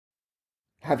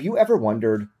Have you ever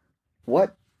wondered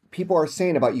what people are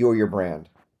saying about you or your brand?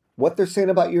 What they're saying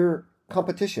about your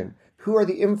competition? Who are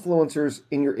the influencers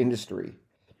in your industry?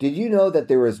 Did you know that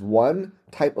there is one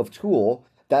type of tool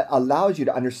that allows you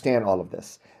to understand all of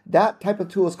this? That type of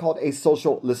tool is called a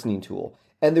social listening tool.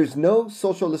 And there's no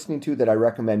social listening tool that I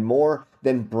recommend more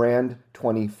than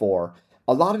Brand24.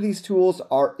 A lot of these tools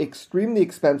are extremely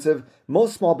expensive.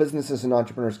 Most small businesses and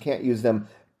entrepreneurs can't use them.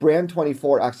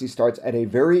 Brand24 actually starts at a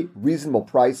very reasonable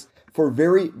price for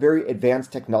very, very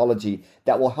advanced technology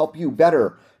that will help you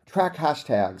better track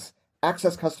hashtags,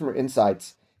 access customer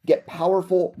insights, get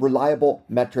powerful, reliable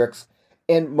metrics,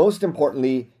 and most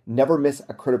importantly, never miss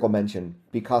a critical mention,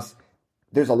 because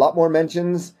there's a lot more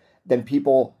mentions than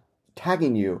people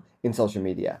tagging you in social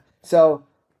media. So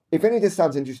if any of this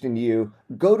sounds interesting to you,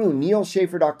 go to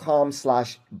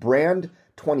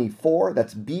neilschaefer.com/brand24,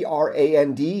 that's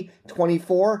BRAND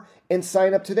 24, and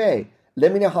sign up today.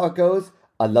 Let me know how it goes.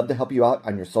 I'd love to help you out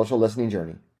on your social listening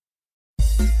journey.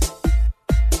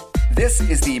 This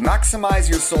is the Maximize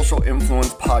Your Social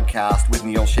Influence podcast with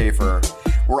Neil Schaefer,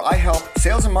 where I help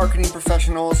sales and marketing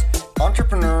professionals,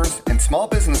 entrepreneurs, and small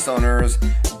business owners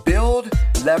build,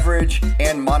 leverage,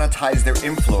 and monetize their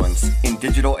influence in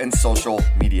digital and social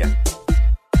media.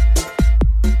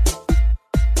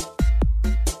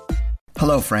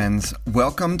 Hello, friends.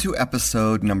 Welcome to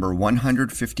episode number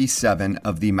 157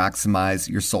 of the Maximize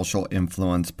Your Social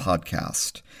Influence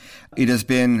podcast. It has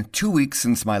been 2 weeks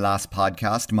since my last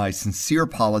podcast. My sincere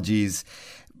apologies.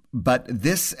 But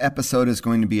this episode is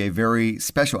going to be a very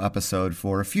special episode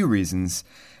for a few reasons.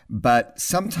 But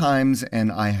sometimes,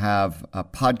 and I have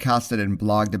podcasted and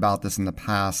blogged about this in the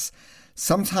past,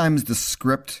 sometimes the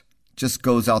script just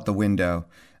goes out the window.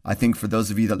 I think for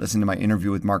those of you that listened to my interview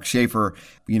with Mark Schaefer,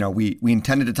 we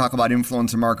intended to talk about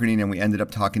influencer marketing and we ended up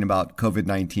talking about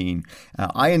COVID-19.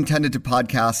 I intended to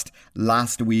podcast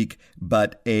last week,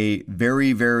 but a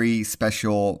very, very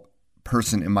special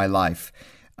person in my life,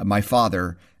 my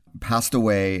father, passed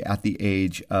away at the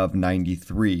age of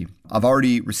 93. I've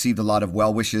already received a lot of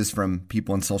well wishes from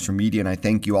people on social media, and I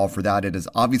thank you all for that. It has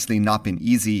obviously not been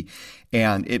easy,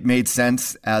 and it made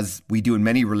sense, as we do in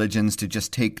many religions, to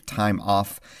just take time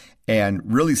off and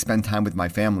really spend time with my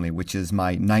family, which is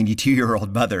my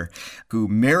 92-year-old mother, who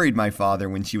married my father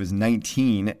when she was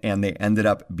 19, and they ended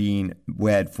up being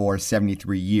wed for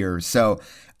 73 years. So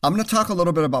I'm going to talk a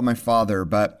little bit about my father,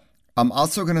 but I'm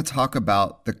also going to talk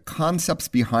about the concepts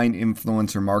behind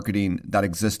influencer marketing that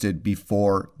existed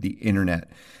before the internet.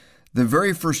 The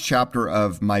very first chapter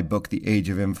of my book, The Age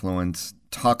of Influence,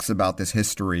 talks about this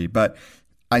history. But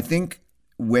I think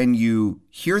when you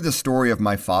hear the story of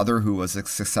my father, who was a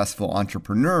successful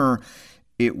entrepreneur,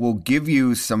 it will give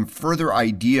you some further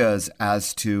ideas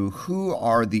as to who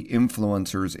are the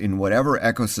influencers in whatever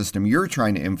ecosystem you're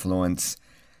trying to influence,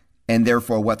 and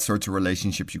therefore what sorts of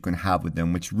relationships you can have with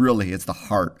them, which really is the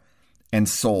heart and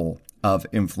soul of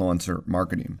influencer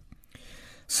marketing.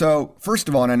 So first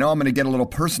of all, and I know I'm going to get a little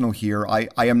personal here, I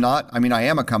am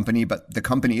a company, but the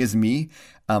company is me.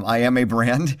 I am a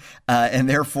brand, and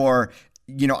therefore,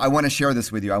 I want to share this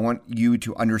with you. I want you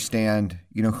to understand,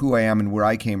 who I am and where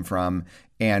I came from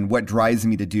and what drives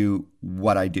me to do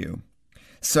what I do.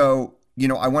 So,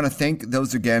 I want to thank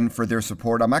those again for their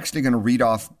support. I'm actually going to read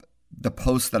off the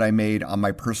post that I made on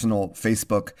my personal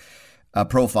Facebook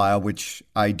profile, which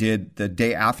I did the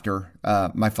day after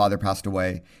my father passed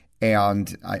away.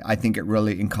 And I think it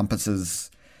really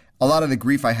encompasses a lot of the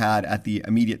grief I had at the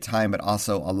immediate time, but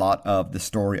also a lot of the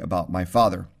story about my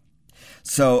father.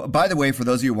 So, by the way, for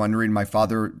those of you wondering, my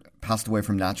father passed away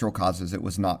from natural causes. It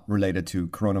was not related to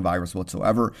coronavirus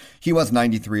whatsoever. He was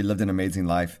 93, lived an amazing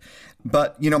life.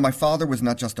 But, my father was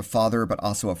not just a father, but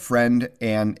also a friend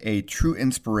and a true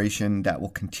inspiration that will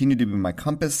continue to be my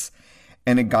compass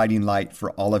and a guiding light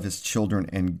for all of his children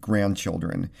and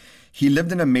grandchildren. He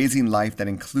lived an amazing life that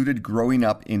included growing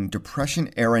up in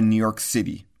Depression-era New York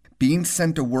City, being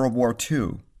sent to World War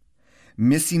II,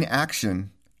 missing action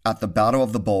at the Battle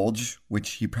of the Bulge,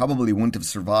 which he probably wouldn't have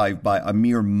survived by a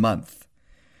mere month,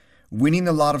 winning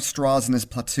a lot of straws in his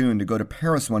platoon to go to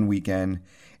Paris one weekend,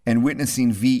 and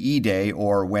witnessing VE Day,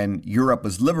 or when Europe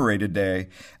was liberated day,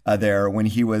 there, when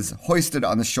he was hoisted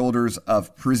on the shoulders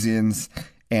of Parisians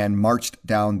and marched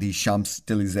down the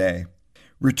Champs-Élysées.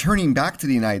 Returning back to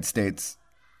the United States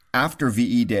after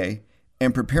VE Day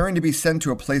and preparing to be sent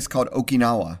to a place called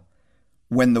Okinawa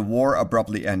when the war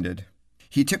abruptly ended.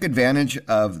 He took advantage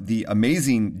of the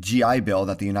amazing GI Bill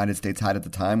that the United States had at the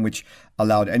time, which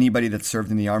allowed anybody that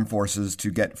served in the armed forces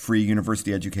to get free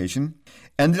university education.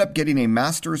 Ended up getting a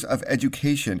Master's of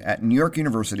Education at New York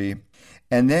University,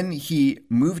 And then he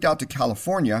moved out to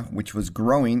California, which was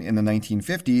growing in the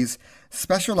 1950s,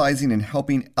 specializing in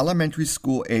helping elementary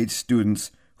school age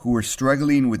students who were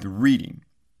struggling with reading.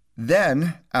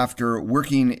 Then, after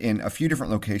working in a few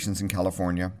different locations in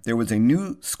California, there was a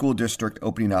new school district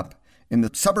opening up in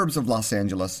the suburbs of Los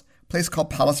Angeles, a place called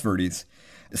Palos Verdes,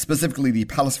 specifically the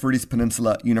Palos Verdes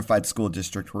Peninsula Unified School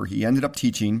District, where he ended up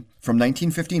teaching from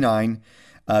 1959,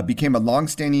 became a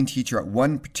long-standing teacher at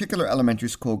one particular elementary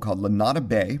school called Lanada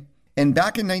Bay. And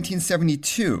back in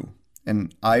 1972,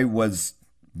 and I was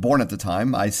born at the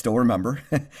time, I still remember,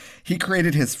 he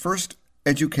created his first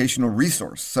educational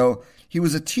resource. So he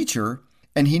was a teacher,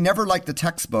 and he never liked the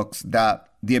textbooks that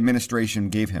the administration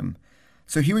gave him.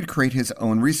 So he would create his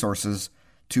own resources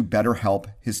to better help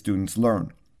his students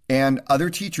learn. And other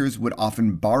teachers would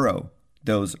often borrow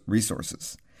those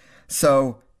resources.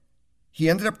 So he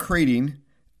ended up creating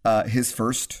his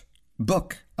first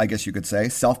book, I guess you could say,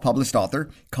 self-published author,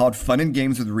 called Fun and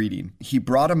Games with Reading. He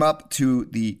brought him up to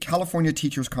the California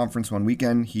Teachers Conference one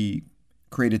weekend. He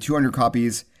created 200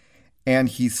 copies, and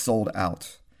he sold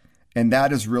out. And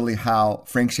that is really how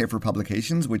Frank Schaeffer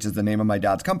Publications, which is the name of my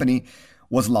dad's company,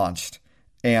 was launched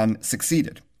and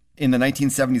succeeded. In the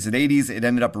 1970s and 80s, it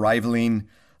ended up rivaling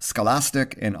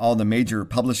Scholastic and all the major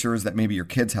publishers that maybe your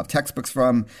kids have textbooks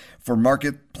from. For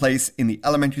marketplace in the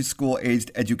elementary school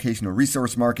aged educational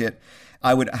resource market,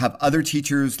 I would have other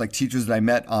teachers, like teachers that I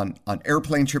met on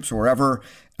airplane trips or wherever.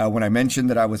 When I mentioned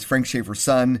that I was Frank Schaeffer's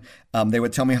son, they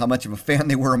would tell me how much of a fan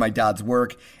they were of my dad's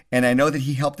work. And I know that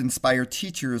he helped inspire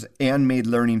teachers and made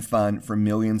learning fun for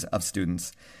millions of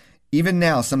students. Even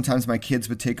now, sometimes my kids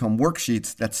would take home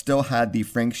worksheets that still had the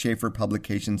Frank Schaeffer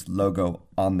Publications logo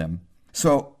on them.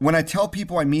 So when I tell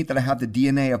people I meet that I have the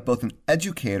DNA of both an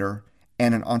educator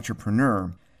and an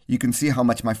entrepreneur, you can see how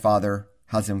much my father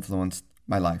has influenced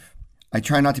my life. I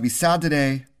try not to be sad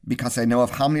today because I know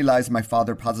of how many lives my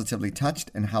father positively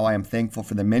touched and how I am thankful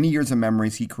for the many years of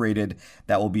memories he created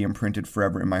that will be imprinted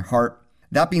forever in my heart.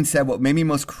 That being said, what made me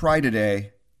most cry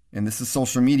today, and this is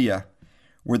social media,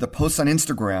 were the posts on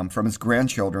Instagram from his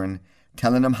grandchildren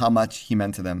telling him how much he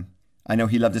meant to them. I know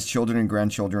he loved his children and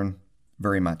grandchildren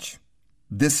very much.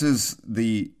 This is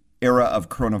the era of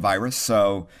coronavirus,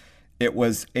 so it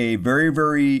was a very,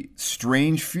 very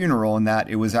strange funeral in that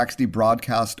it was actually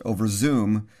broadcast over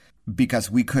Zoom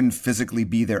because we couldn't physically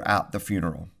be there at the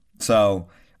funeral. So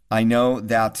I know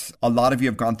that a lot of you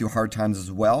have gone through hard times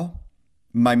as well.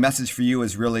 My message for you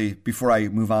is really, before I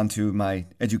move on to my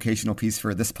educational piece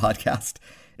for this podcast,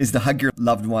 is to hug your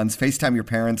loved ones, FaceTime your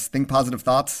parents, think positive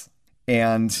thoughts,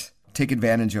 and take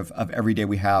advantage of every day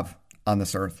we have on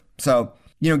this earth. So,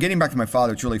 getting back to my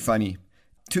father, it's really funny.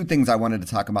 Two things I wanted to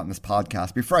talk about in this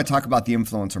podcast. Before I talk about the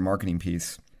influencer marketing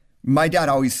piece, my dad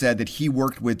always said that he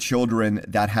worked with children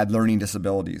that had learning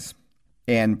disabilities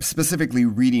and specifically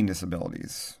reading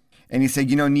disabilities. And he said,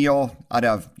 Neil, I'd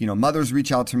have, mothers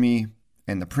reach out to me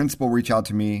and the principal reach out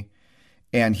to me,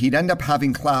 and he'd end up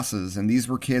having classes. And these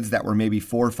were kids that were maybe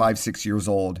 4, 5, 6 years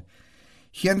old.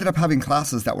 He ended up having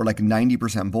classes that were like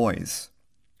 90% boys.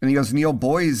 And he goes, Neil,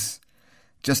 boys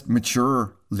just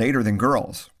mature later than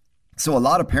girls. So a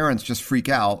lot of parents just freak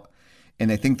out and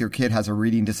they think their kid has a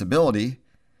reading disability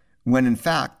when in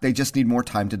fact they just need more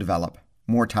time to develop,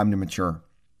 more time to mature.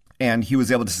 And he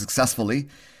was able to successfully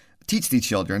teach these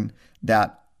children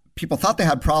that people thought they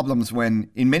had problems when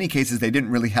in many cases they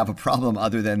didn't really have a problem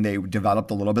other than they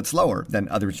developed a little bit slower than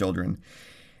other children.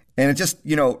 And it just,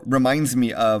 reminds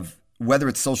me of whether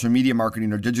it's social media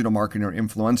marketing or digital marketing or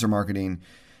influencer marketing.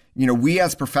 We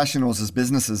as professionals, as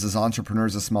businesses, as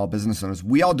entrepreneurs, as small business owners,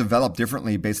 we all develop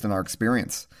differently based on our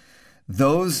experience.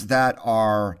 Those that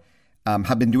are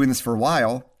have been doing this for a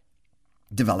while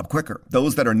develop quicker.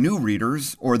 Those that are new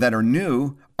readers or that are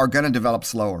new are going to develop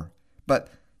slower. But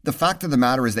the fact of the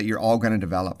matter is that you're all going to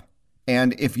develop.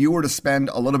 And if you were to spend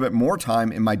a little bit more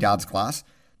time in my dad's class,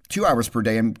 2 hours per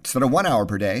day instead of 1 hour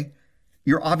per day,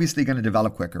 you're obviously going to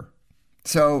develop quicker.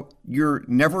 So you're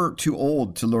never too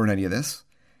old to learn any of this.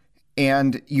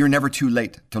 And you're never too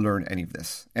late to learn any of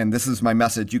this. And this is my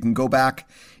message. You can go back,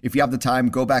 if you have the time,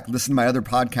 go back, listen to my other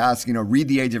podcasts, read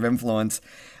The Age of Influence.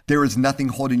 There is nothing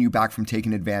holding you back from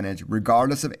taking advantage,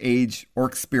 regardless of age or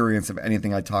experience of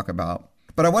anything I talk about.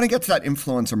 But I want to get to that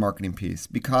influencer marketing piece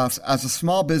because as a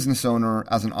small business owner,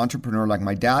 as an entrepreneur like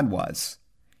my dad was,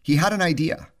 he had an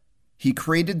idea. He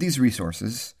created these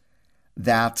resources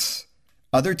that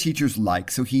other teachers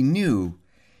like. So he knew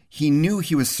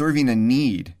he was serving a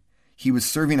need. He was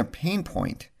serving a pain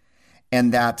point,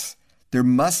 and that there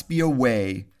must be a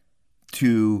way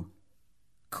to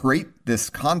create this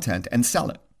content and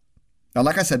sell it. Now,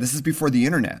 like I said, this is before the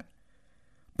internet,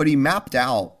 but he mapped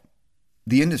out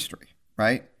the industry,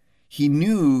 right? He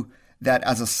knew that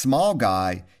as a small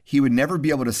guy, he would never be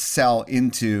able to sell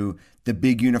into the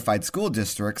big unified school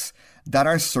districts that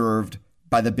are served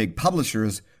by the big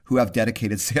publishers who have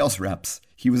dedicated sales reps.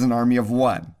 He was an army of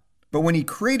one. But when he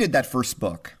created that first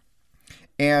book,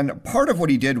 and part of what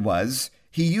he did was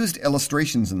he used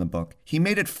illustrations in the book. He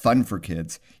made it fun for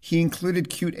kids. He included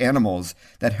cute animals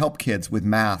that help kids with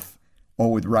math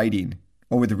or with writing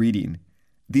or with reading.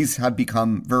 These have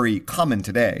become very common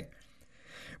today.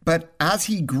 But as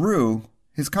he grew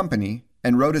his company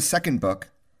and wrote his second book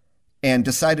and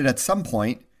decided at some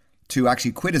point to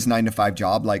actually quit his 9-to-5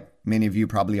 job, like many of you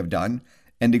probably have done,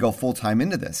 and to go full-time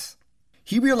into this,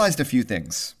 he realized a few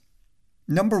things.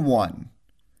 Number one,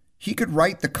 he could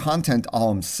write the content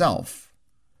all himself,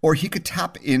 or he could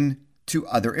tap into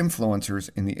other influencers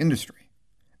in the industry.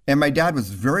 And my dad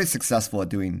was very successful at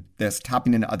doing this,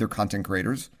 tapping into other content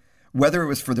creators, whether it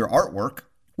was for their artwork,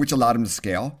 which allowed him to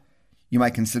scale. You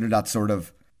might consider that sort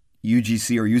of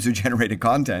UGC or user-generated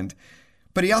content.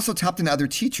 But he also tapped into other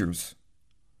teachers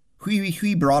who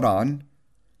he brought on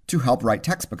to help write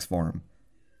textbooks for him.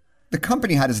 The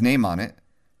company had his name on it.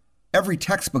 Every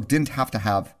textbook didn't have to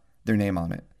have their name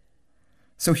on it.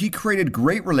 So he created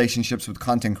great relationships with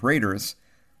content creators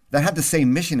that had the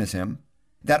same mission as him,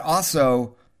 that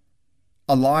also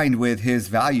aligned with his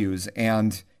values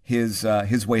and his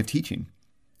way of teaching.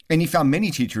 And he found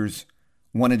many teachers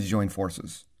wanted to join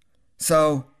forces.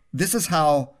 So this is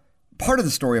how part of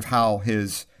the story of how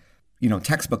his,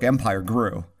 textbook empire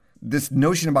grew. This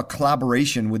notion about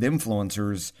collaboration with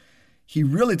influencers, he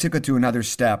really took it to another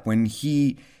step when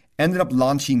he ended up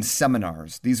launching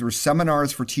seminars. These were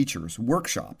seminars for teachers,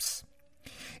 workshops.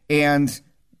 And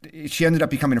she ended up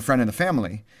becoming a friend of the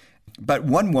family. But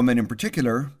one woman in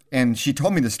particular, and she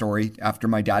told me the story after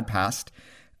my dad passed,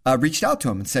 reached out to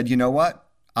him and said, you know what?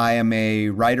 I am a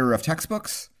writer of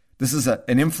textbooks. This is an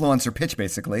influencer pitch,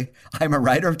 basically. I'm a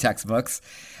writer of textbooks,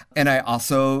 and I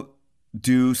also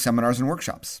do seminars and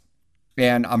workshops.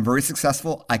 And I'm very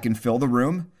successful. I can fill the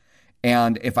room.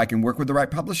 And if I can work with the right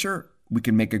publisher, we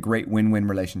can make a great win-win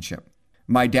relationship.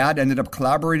 My dad ended up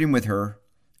collaborating with her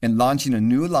and launching a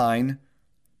new line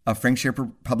of Frank Schaeffer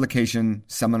Publication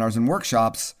seminars and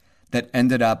workshops that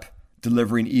ended up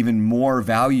delivering even more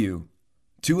value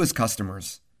to his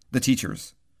customers, the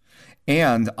teachers,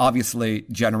 and obviously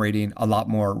generating a lot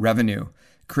more revenue,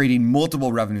 creating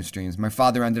multiple revenue streams. My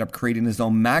father ended up creating his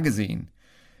own magazine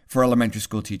for elementary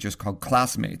school teachers called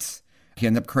Classmates. He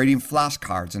ended up creating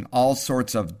flashcards and all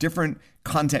sorts of different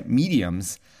content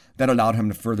mediums that allowed him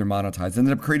to further monetize.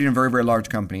 Ended up creating a very, very large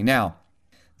company. Now,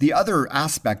 the other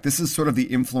aspect, this is sort of the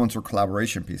influencer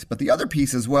collaboration piece, but the other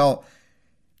piece is, well,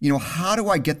 how do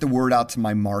I get the word out to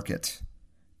my market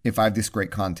if I have this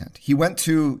great content? He went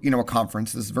to, a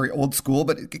conference. This is very old school,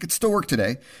 but it could still work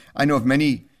today. I know of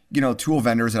many, tool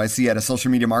vendors that I see at a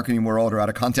social media marketing world or at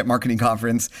a content marketing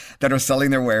conference that are selling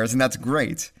their wares, and that's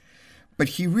great. But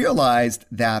he realized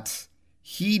that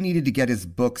he needed to get his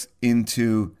books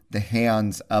into the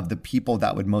hands of the people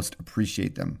that would most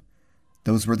appreciate them.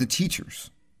 Those were the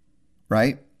teachers,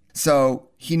 right? So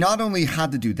he not only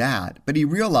had to do that, but he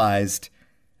realized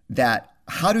that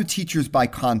how do teachers buy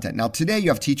content? Now, today you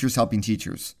have teachers helping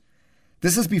teachers.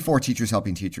 This is before teachers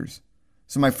helping teachers.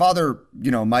 So my father,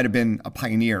 might have been a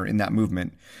pioneer in that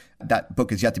movement. That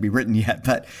book is yet to be written yet.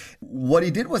 But what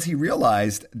he did was he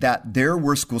realized that there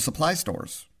were school supply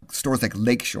stores like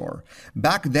Lakeshore.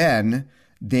 Back then,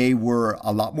 they were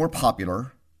a lot more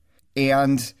popular.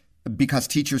 And because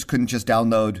teachers couldn't just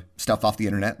download stuff off the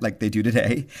internet like they do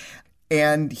today.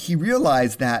 And he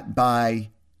realized that by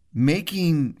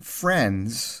making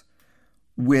friends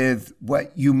with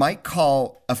what you might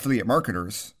call affiliate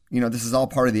marketers, this is all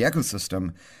part of the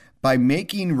ecosystem, by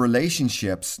making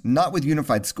relationships, not with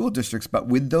unified school districts, but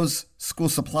with those school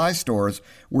supply stores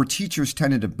where teachers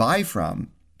tended to buy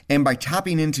from. And by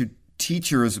tapping into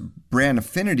teachers' brand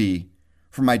affinity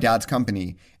for my dad's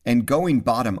company and going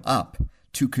bottom up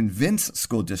to convince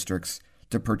school districts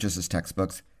to purchase his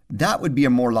textbooks, that would be a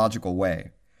more logical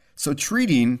way. So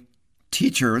treating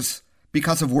teachers,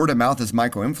 because of word of mouth, as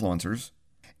micro-influencers,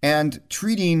 and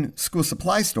treating school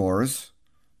supply stores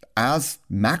as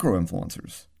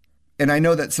macro-influencers. And I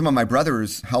know that some of my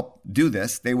brothers helped do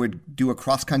this. They would do a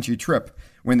cross-country trip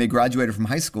when they graduated from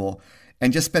high school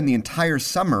and just spend the entire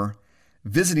summer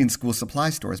visiting school supply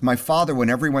stores. My father,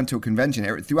 whenever he went to a convention,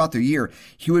 throughout the year,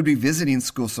 he would be visiting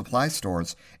school supply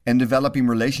stores and developing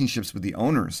relationships with the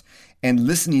owners and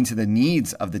listening to the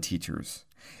needs of the teachers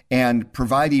and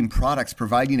providing products,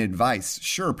 providing advice,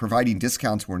 sure, providing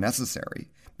discounts where necessary,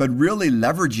 but really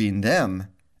leveraging them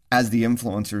as the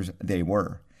influencers they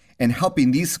were. and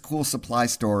helping these school supply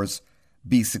stores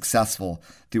be successful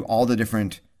through all the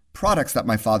different products that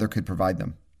my father could provide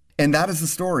them. And that is the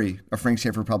story of Frank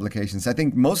Schaeffer Publications. I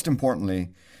think most importantly,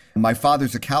 my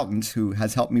father's accountant, who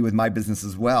has helped me with my business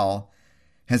as well,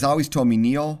 has always told me,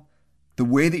 Neil, the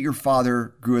way that your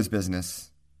father grew his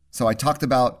business. So I talked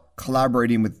about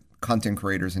collaborating with content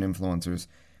creators and influencers.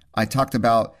 I talked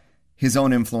about his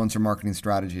own influencer marketing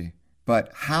strategy.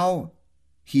 But how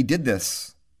he did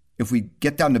this, if we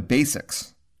get down to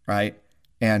basics, right?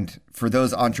 And for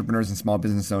those entrepreneurs and small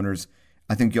business owners,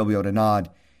 I think you'll be able to nod.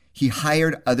 He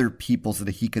hired other people so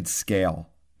that he could scale.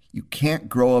 You can't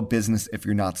grow a business if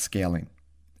you're not scaling.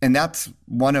 And that's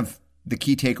one of the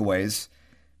key takeaways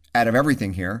out of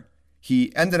everything here.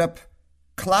 He ended up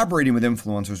collaborating with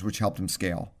influencers, which helped him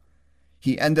scale.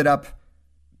 He ended up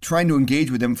trying to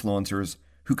engage with influencers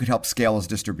who could help scale his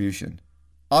distribution.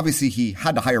 Obviously, he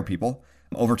had to hire people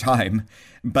over time,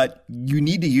 but you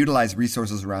need to utilize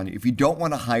resources around you. If you don't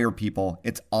want to hire people,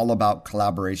 it's all about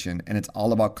collaboration, and it's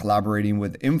all about collaborating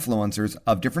with influencers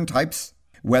of different types,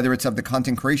 whether it's of the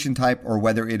content creation type or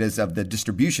whether it is of the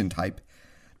distribution type,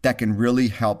 that can really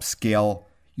help scale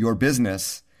your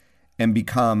business and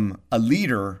become a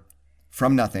leader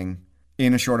from nothing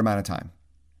in a short amount of time.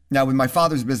 Now, with my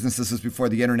father's business, this was before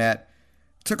the internet.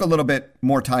 It took a little bit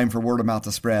more time for word of mouth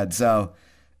to spread, so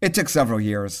it took several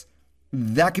years.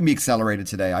 That can be accelerated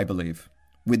today, I believe,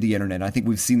 with the internet. I think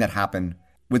we've seen that happen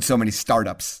with so many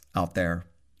startups out there.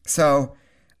 So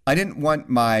I didn't want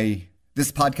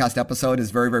this podcast episode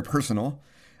is very, very personal,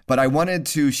 but I wanted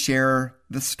to share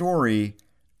the story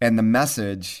and the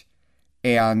message.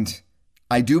 And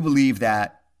I do believe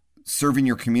that serving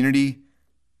your community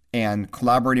and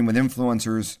collaborating with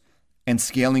influencers and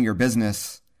scaling your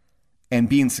business and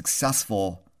being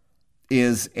successful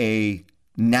is a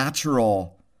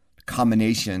natural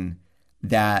combination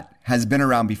that has been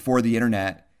around before the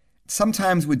internet.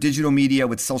 Sometimes with digital media,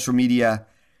 with social media,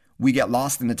 we get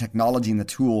lost in the technology and the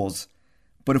tools.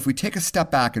 But if we take a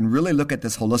step back and really look at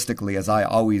this holistically, as I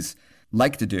always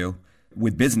like to do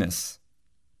with business,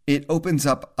 it opens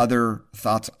up other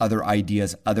thoughts, other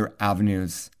ideas, other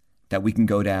avenues that we can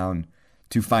go down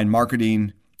to find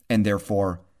marketing and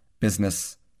therefore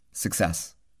business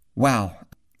success. Wow.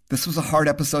 This was a hard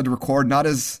episode to record, not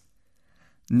as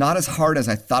hard as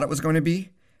I thought it was going to be.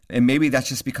 And maybe that's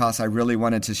just because I really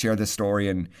wanted to share this story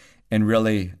and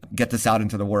really get this out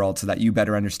into the world so that you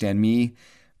better understand me,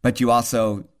 but you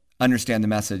also understand the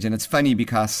message. And it's funny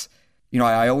because,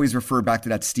 I always refer back to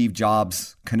that Steve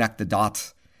Jobs Connect the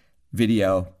Dots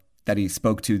video that he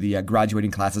spoke to the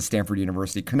graduating class at Stanford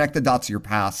University. Connect the dots to your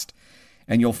past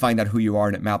and you'll find out who you are,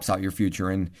 and it maps out your future.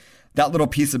 And that little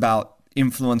piece about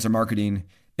influencer marketing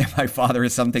and my father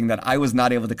is something that I was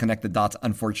not able to connect the dots,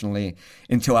 unfortunately,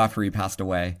 until after he passed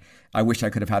away. I wish I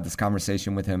could have had this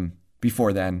conversation with him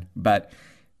before then, but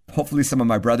hopefully some of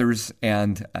my brothers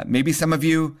and maybe some of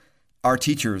you are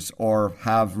teachers or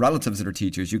have relatives that are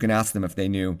teachers. You can ask them if they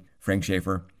knew Frank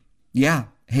Schaeffer. Yeah.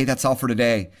 Hey, that's all for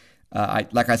today.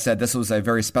 Like I said, this was a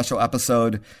very special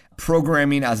episode.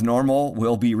 Programming as normal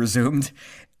will be resumed.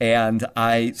 And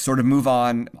I sort of move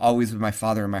on always with my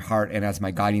father in my heart and as my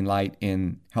guiding light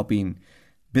in helping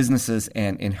businesses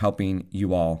and in helping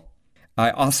you all.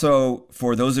 I also,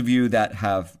 for those of you that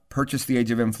have purchased The Age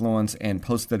of Influence and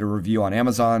posted a review on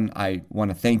Amazon, I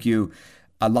want to thank you.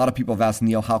 A lot of people have asked,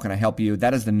 Neil, how can I help you?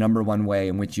 That is the number one way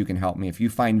in which you can help me. If you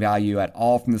find value at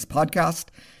all from this podcast,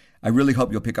 I really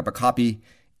hope you'll pick up a copy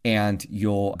and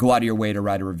you'll go out of your way to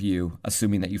write a review,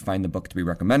 assuming that you find the book to be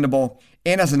recommendable.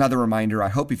 And as another reminder, I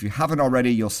hope if you haven't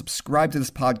already, you'll subscribe to this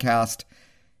podcast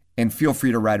and feel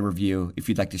free to write a review if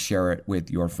you'd like to share it with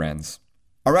your friends.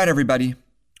 All right, everybody.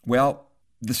 Well,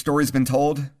 the story's been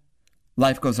told.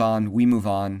 Life goes on, we move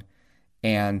on,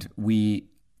 and we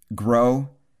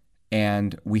grow,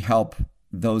 and we help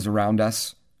those around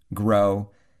us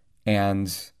grow.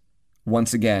 And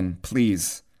once again,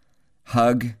 please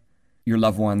hug your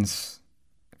loved ones.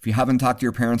 If you haven't talked to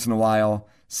your parents in a while,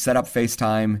 set up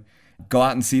FaceTime, go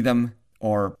out and see them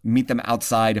or meet them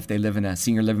outside if they live in a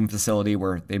senior living facility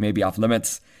where they may be off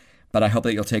limits. But I hope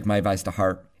that you'll take my advice to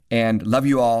heart. And love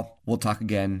you all. We'll talk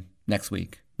again next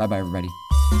week. Bye-bye, everybody.